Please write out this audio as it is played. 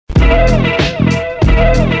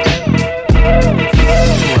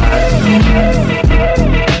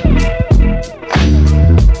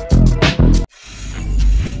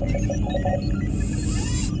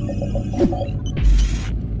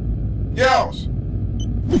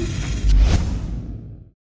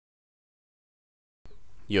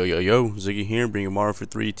Yo, Ziggy here, bringing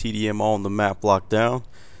MW3 TDM all on the map lockdown.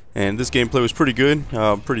 And this gameplay was pretty good.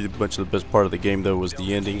 Pretty much the best part of the game though was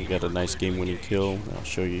the ending. You got a nice game-winning kill. I'll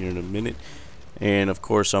show you here in a minute. And of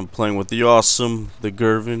course I'm playing with the awesome, the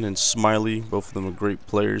Gervin and Smiley. Both of them are great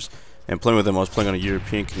players. And playing with them I was playing on a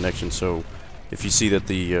European connection, so if you see that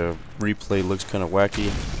the replay looks kind of wacky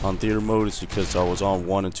on theater mode, it's because I was on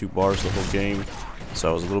 1 and 2 bars the whole game. So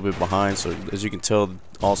I was a little bit behind. So as you can tell,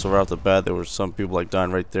 also right off the bat, there were some people like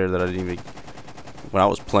dying right there that I didn't even, when I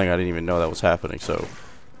was playing, I didn't even know that was happening. So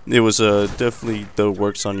it was definitely, though,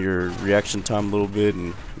 works on your reaction time a little bit,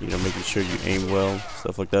 and making sure you aim well,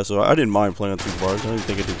 stuff like that. So I didn't mind playing on 2 bars. I didn't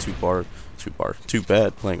think I did too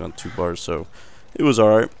bad playing on 2 bars. So it was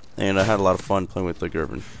alright, and I had a lot of fun playing with the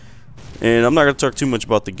Gervin. And I'm not going to talk too much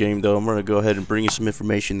about the game though. I'm going to go ahead and bring you some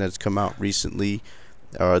information that's come out recently.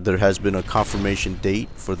 There has been a confirmation date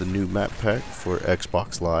for the new map pack for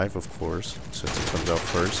Xbox Live, of course, since it comes out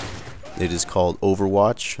first. It is called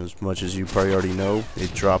Overwatch, as much as you probably already know.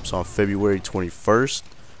 It drops on February 21st,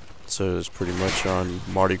 so it's pretty much on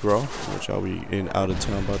Mardi Gras, which I'll be out of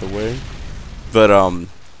town, by the way. But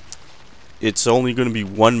it's only going to be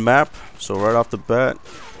 1 map, so right off the bat,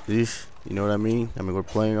 you know what I mean? We're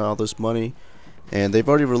playing all this money, and they've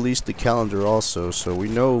already released the calendar also, so we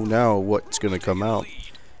know now what's going to come out.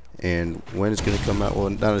 And when it's going to come out, well,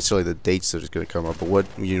 not necessarily the dates that it's going to come out, but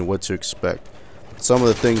what to expect. Some of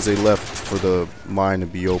the things they left for the mind to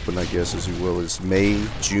be open, I guess, as you will, is May,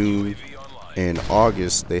 June, and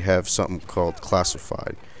August. They have something called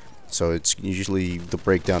Classified. So it's usually the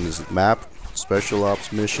breakdown is map, special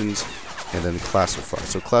ops missions, and then Classified.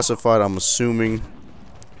 So Classified, I'm assuming,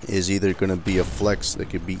 is either going to be a flex.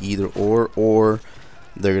 That could be either or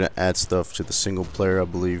they're going to add stuff to the single player. I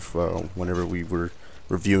believe whenever we were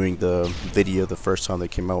reviewing the video the first time they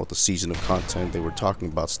came out with the season of content, they were talking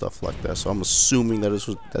about stuff like that. So I'm assuming that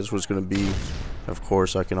that's what it's going to be. Of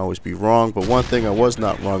course, I can always be wrong, but one thing I was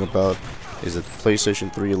not wrong about is that the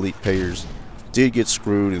PlayStation 3 Elite payers did get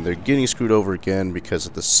screwed, and they're getting screwed over again, because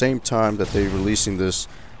at the same time that they're releasing this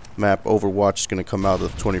map Overwatch is going to come out the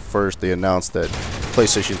 21st, they announced that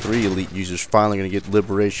PlayStation 3 Elite users finally going to get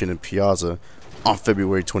Liberation and Piazza on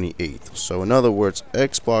February 28th. So in other words,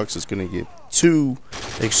 Xbox is going to get 2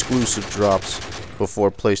 exclusive drops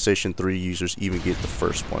before PlayStation 3 users even get the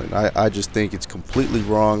first one. And I just think it's completely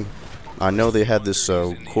wrong. I know they had this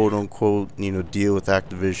quote-unquote deal with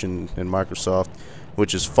Activision and Microsoft,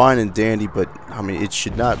 which is fine and dandy, but I mean, it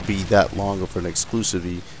should not be that long of an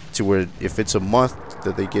exclusivity to where if it's a month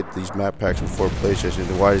that they get these map packs before PlayStation,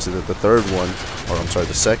 then why is it that the third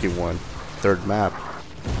map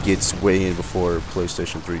gets way in before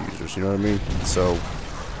PlayStation 3 users? You know what I mean? So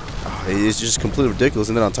it's just completely ridiculous.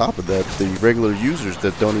 And then on top of that, the regular users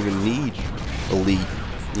that don't even need Elite,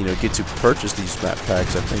 get to purchase these map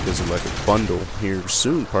packs. I think there's like a bundle here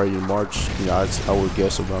soon, probably in March. I would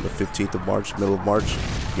guess around the 15th of March, middle of March,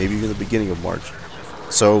 maybe even the beginning of March.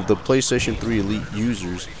 So the PlayStation 3 Elite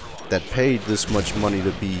users that paid this much money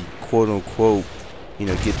to be quote-unquote,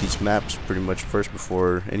 get these maps pretty much first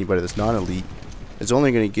before anybody that's non-Elite, is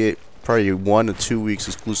only going to get probably 1 to 2 weeks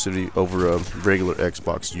exclusivity over a regular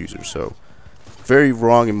Xbox user. So very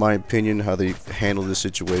wrong in my opinion how they handled this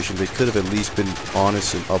situation. They could have at least been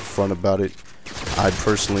honest and upfront about it. I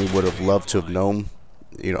personally would have loved to have known,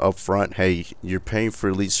 upfront, hey, you're paying for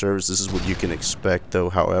Elite service, this is what you can expect though.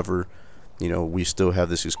 However, we still have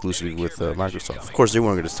this exclusivity with Microsoft. Of course, they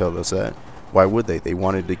weren't going to tell us that. Why would they? They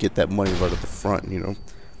wanted to get that money right at the front,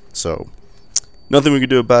 So nothing we can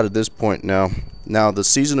do about it at this point now. Now, the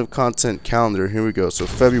season of content calendar, here we go. So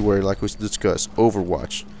February, like we discussed,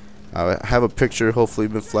 Overwatch. I have a picture, hopefully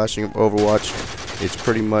been flashing up Overwatch. It's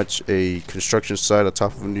pretty much a construction site on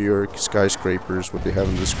top of New York, skyscrapers, what they have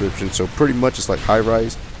in the description. So pretty much it's like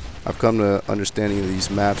high-rise. I've come to understanding of these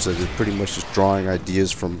maps as it's pretty much just drawing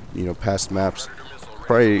ideas from past maps.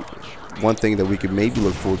 Probably one thing that we could maybe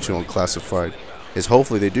look forward to on Classified is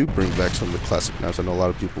hopefully they do bring back some of the classic maps. I know a lot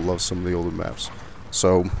of people love some of the older maps,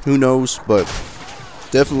 so who knows, but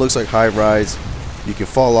definitely looks like high rise. You can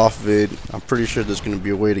fall off of it. I'm pretty sure there's going to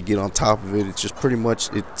be a way to get on top of it. It's just pretty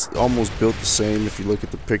much, it's almost built the same. If you look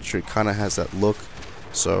at the picture, it kind of has that look.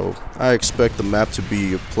 So I expect the map to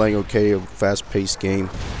be playing okay, a fast-paced game.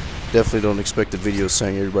 Definitely don't expect the video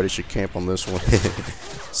saying everybody should camp on this one.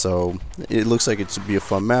 So it looks like it should be a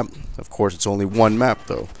fun map. Of course, it's only 1 map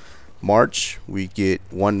though. March, we get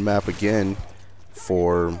 1 map again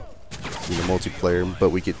for multiplayer,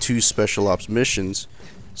 but we get 2 special ops missions.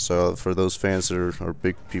 So for those fans that are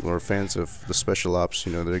big people or fans of the special ops,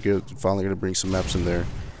 they're finally going to bring some maps in there.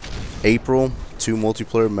 April, 2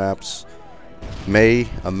 multiplayer maps. May,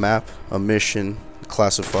 a map, a mission,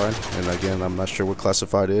 classified, and again I'm not sure what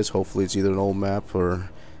classified is. Hopefully it's either an old map or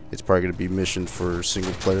it's probably going to be mission for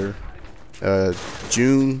single player.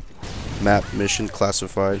 June, map, mission,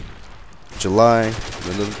 classified. July,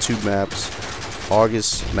 another 2 maps.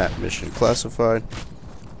 August, map, mission, classified.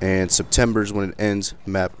 And September is when it ends,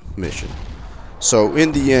 map, mission. So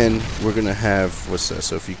in the end we're going to have, what's that,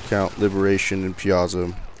 so if you count Liberation and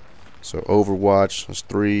Piazza, so Overwatch, that's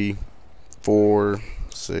 3, 4,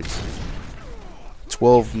 6,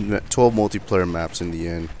 12 multiplayer maps in the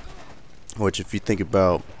end, which if you think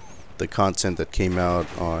about the content that came out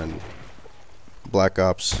on Black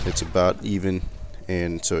Ops, it's about even,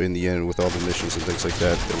 and so in the end with all the missions and things like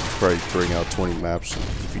that, they'll probably bring out 20 maps.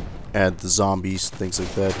 If you add the zombies, things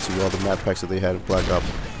like that, to all the map packs that they had in Black Ops,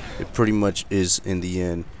 it pretty much is in the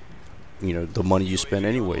end, you know, the money you spend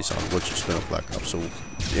anyways on what you spend on Black Ops. So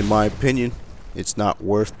in my opinion, it's not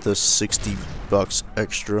worth the $60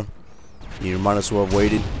 extra. You might as well have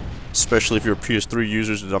waited, especially if you're PS3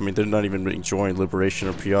 users. I mean, they're not even enjoying Liberation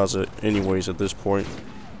or Piazza anyways at this point.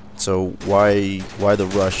 So why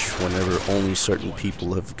the rush whenever only certain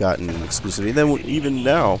people have gotten exclusivity? And then even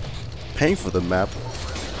now, paying for the map,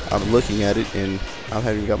 I'm looking at it and I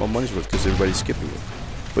haven't even got my money's worth because everybody's skipping it.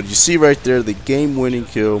 But you see right there, the game-winning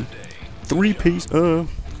kill, 3-piece,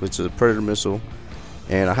 which is a Predator missile.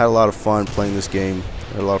 And I had a lot of fun playing this game.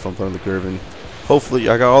 I had a lot of fun playing the Gervin. Hopefully,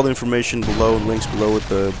 I got all the information below, links below with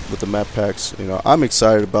the map packs. You know, I'm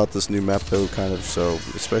excited about this new map though, kind of. So,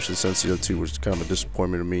 especially since CO2 was kind of a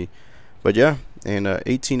disappointment to me. But yeah, and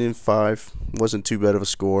 18-5 wasn't too bad of a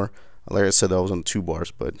score. Like I said, that was on 2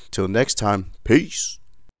 bars. But till next time, peace.